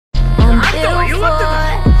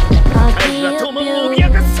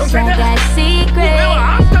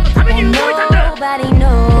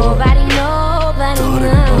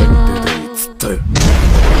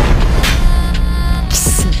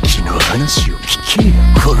I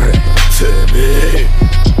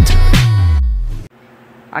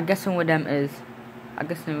guess some of them is.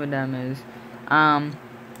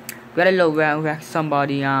 Gotta look where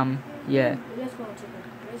somebody yeah. Let's go chicken.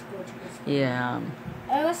 Yeah.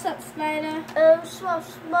 Hey, what's up, Spider? What's up,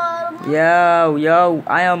 Spider? Yo,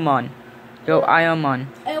 Iron Man.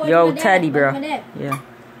 Hey, Yo, Teddy, bro. Yeah.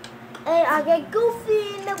 Hey, I get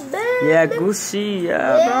Goofy in the bed. Yeah, Goofy,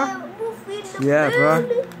 bro. Goofy in the Yeah, bed.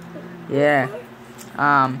 bro. Yeah.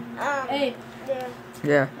 Hey.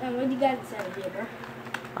 Yeah. What do you got inside of here, bro?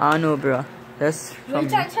 I don't know, bro. That's You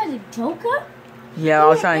trying to the Joker? Yeah, I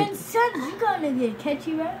was trying. You gonna get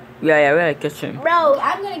catchy, right? Yeah, we're gonna catch him. Bro,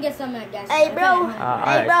 I'm gonna get some at gas. hey, bro.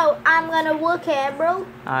 Alright. Bro, I'm gonna work here, bro.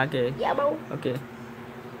 Okay. Yeah, bro. Okay.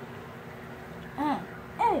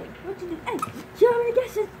 Hey, what you do? Hey, you already got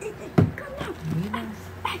some. Come on.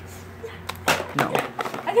 No.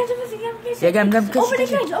 I got some. Yeah, come. Open the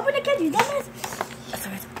cage. Open the cage. Dumbass.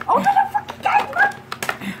 Open the fucking cage, bro.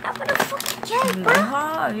 Open the fucking cage, bro.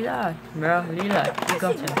 Relax. Bro, relax. You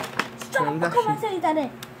got him. Stop. Yeah, you got Come on, shit. say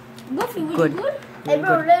that. Goofy, was Good. you good? Hey,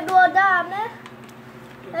 bro, let's do a dime, man.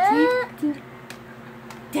 3, 2,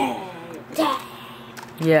 damn.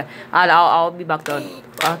 Yeah, I'll be back then.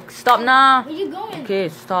 Stop now. Where you going? Okay,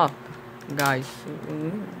 stop, guys.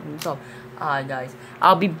 Stop. Alright, guys.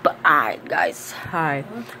 I'll be back. Alright, guys. Hi.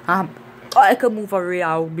 I can move away.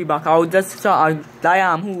 I'll be back. I'll just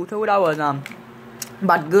who told I was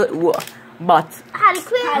but good. But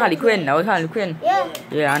Harley Quinn. I was Harley Quinn. Yeah.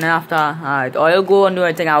 Yeah, and then after, alright, I'll go and do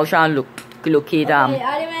anything. I'll try and locate Hey,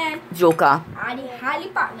 Ali, man. Joker. Ali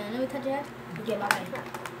partner. Let me touch your head. Okay, my man.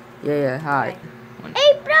 Yeah, alright.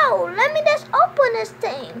 Hey, bro, let me just open this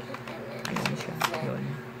thing.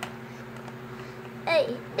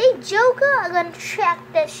 Hey, the Joker, I'm gonna track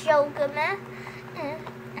this Joker, man.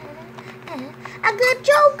 I got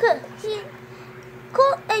Joker.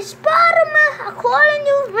 Hey, Spider-Man, I'm calling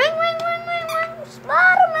you. Ring,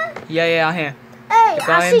 Spider-Man. Yeah, I'm here. Hey, You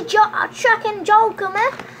got I see I'm tracking Joker,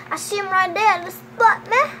 man. I see him right there in the spot,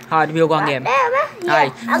 man. Alright, we'll go on Right game. there, man. Yeah.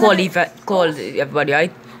 Alright, I'm call everybody,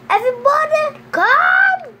 alright? Everybody,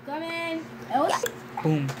 come. Come in. Hey, what's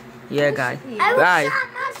Boom. Yeah, guys. Hey, Right.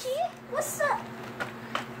 what's up, my G?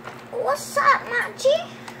 What's up, my G?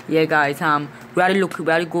 Yeah, guys. We gotta look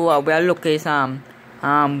is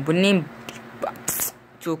we name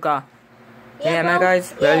Joker. Yeah, man, bro.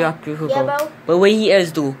 guys. We gotta look Joker. Yeah, bro. But where he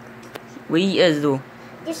is, though.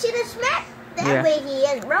 You see the smack? That's Yeah. where he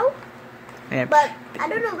is, bro. Yeah. But I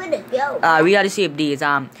don't know where to go. We gotta save these.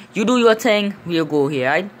 You do your thing. We'll go here,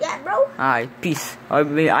 right? Yeah, bro. Alright, peace.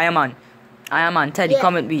 Iron Man. Teddy, Yeah.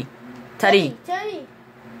 come with me. Teddy.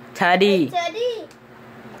 Teddy.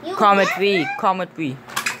 You Come there, with me. man? Come with me.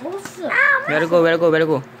 What's up? Ah, Where to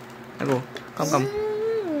go? Come.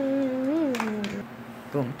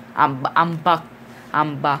 Boom.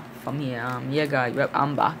 I'm back from here. Yeah, guys.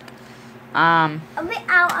 I'm back.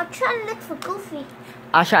 I'll try to look for Goofy.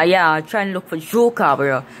 I'll try and look for Joker,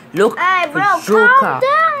 bro. Look Hey, for bro, Joker. calm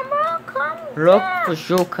down, bro. Calm Look down. for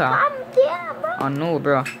Joker. Calm down, bro. Oh no,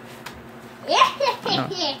 bro. Yeah.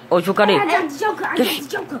 Oh, Joker I there. got the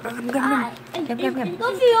Joker. Come.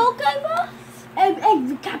 Goofy, you okay, bro? Hey,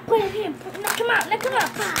 you can't put it here. Knock him out. Knock him out.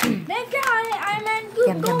 Iron Man.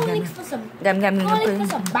 Go look for some. Go look for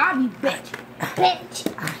some Bobby, bitch.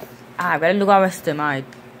 Gotta look arrest him, alright,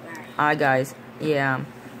 guys. Yeah.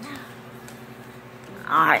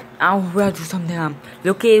 Alright, I'll do something.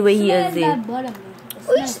 Look at where he is there. We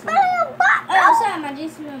smell your butt, bro. Oh, sorry, my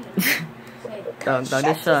just remember. This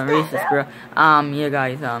is racist, bro. Yeah,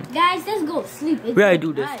 guys. Guys, let's go sleep. We gotta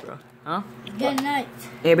do this, bro. Huh? Good night.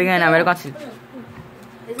 Yeah, we're gonna sleep.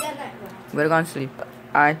 It's good night, bro. We're gonna sleep.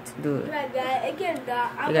 Alright, do it. Right, guys. Again,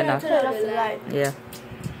 I'm Again, gonna turn off the light. Yeah.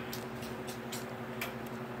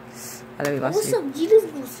 I love you, guys. What's up, Jesus?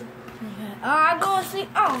 What's up? I'm going to sleep.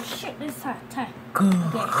 Oh, shit. This time.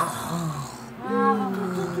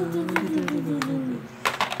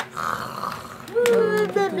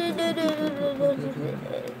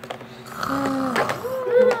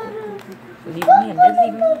 Leave me in. Just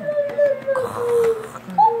leave me in.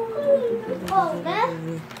 Oh,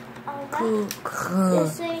 man.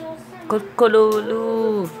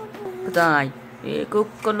 Kukululu. Patay.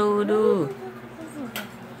 Kukululu.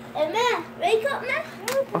 Hey, man. Wake up, man.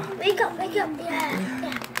 Wake up.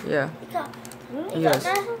 Yeah. Wake up. Yes.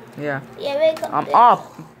 Man. Yeah. Yeah, wake up. I'm up.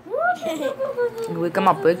 Wake him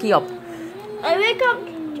up. Wake you up. Hey, wake up.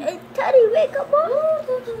 Hey, Teddy, wake up, bro.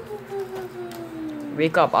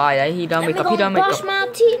 Wake up. He done wake up. He done Let me wake go brush up. my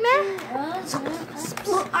teeth, man.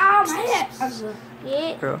 Oh, my head.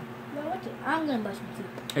 Yeah. Bro. I'm going to brush my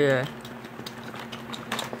teeth. Yeah.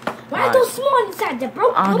 Why are those small inside there,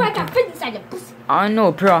 bro? Nobody can fit inside your pussy. I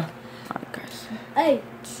know, bro. Alright, guys. Hey,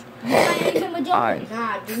 you want anything with your Alright.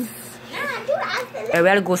 Nah, dude. Hey,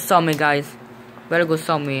 we'll go somewhere, guys. We'll go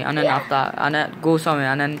somewhere, and then after, and then go somewhere,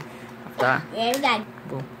 and then after. Yeah, we got.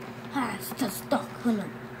 Go. Ah, it's just stuck. Hold on.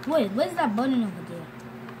 Wait, where's that button over there?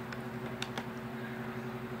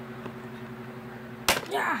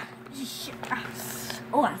 Yeah. Shit. Ah.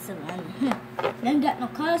 Oh, I said it. Then get no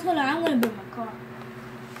cars. Hold on, I'm gonna build my car.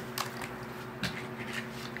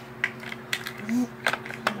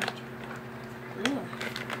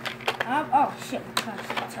 Oh shit, my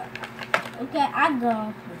car's stuck. Okay, I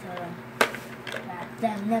go.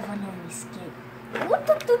 They'll never know we escape. What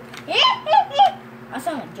the? I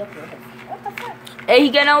saw a joke with it. What the fuck? Hey, he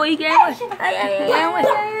getting away, he getting away. He getting away.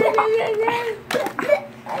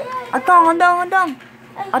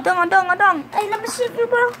 Adong. Hey, let me save you,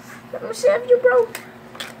 bro. Let me save you, bro.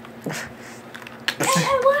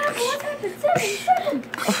 Hey, what happened? Seven.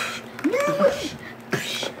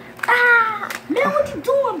 Man, what you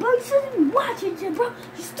doing, bro? You shouldn't be watching shit, bro.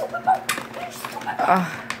 You stupid, bro. You stupid, bro.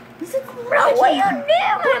 You said, Bro, what you doing,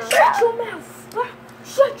 bro? Shut your mouth, bro.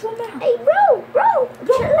 Shut your mouth. Hey, bro,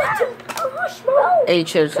 chill out. Hush, bro. Hey,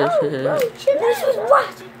 chill. Bro, chill This is out.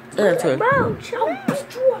 watching. Chill. Bro, chill out.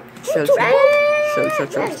 Chill.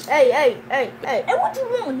 Hey. Hey, what you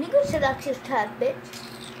want, nigga? Sit up your turd, bitch.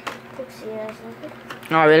 Pussy ass nigga.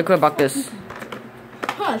 Alright, we'll go back this.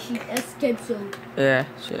 Huh, she escaped so. Yeah,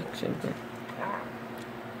 shit.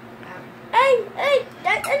 Hey,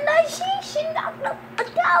 that and she knocked up a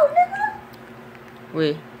down, nigga.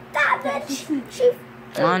 Wait. That bitch. She.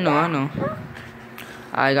 I know.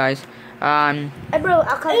 Alright, guys. Hey, bro,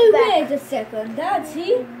 I'll come Hey, back. wait a second. That's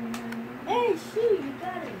he. Hey, she, you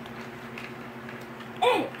got it.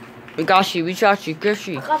 Hey. We got you. Get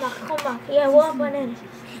you. Come on. Yeah, one banana.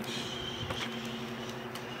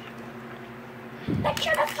 Like,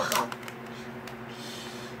 shut the fuck up.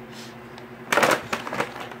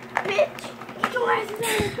 Bitch. Get your ass in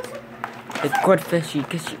there. It's good fishy.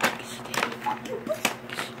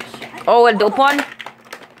 Oh, and open.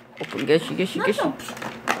 Get you.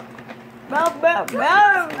 Bro.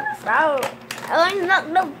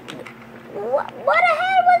 What the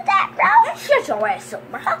hell was that, bro? Shut your ass up,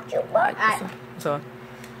 bro. Fuck you, bro. So,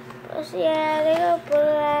 Pussy ass nigga,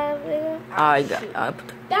 nigga. I got.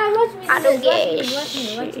 Dad, watch me. I don't get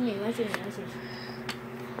Watch me.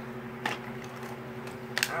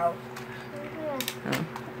 Ow.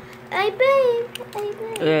 Hey, babe.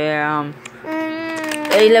 Yeah.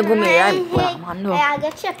 Hey, let go me. Hey, I'll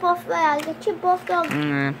get you both, dog. Get you both. You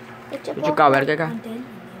both. got it. I'm dead.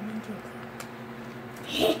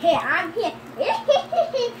 I'm here.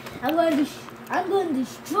 I'm going to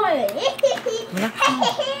destroy it.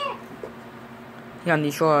 Yeah,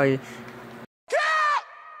 I'm sure.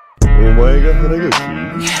 お前が腹が気に。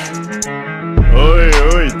おい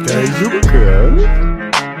おい、大丈夫か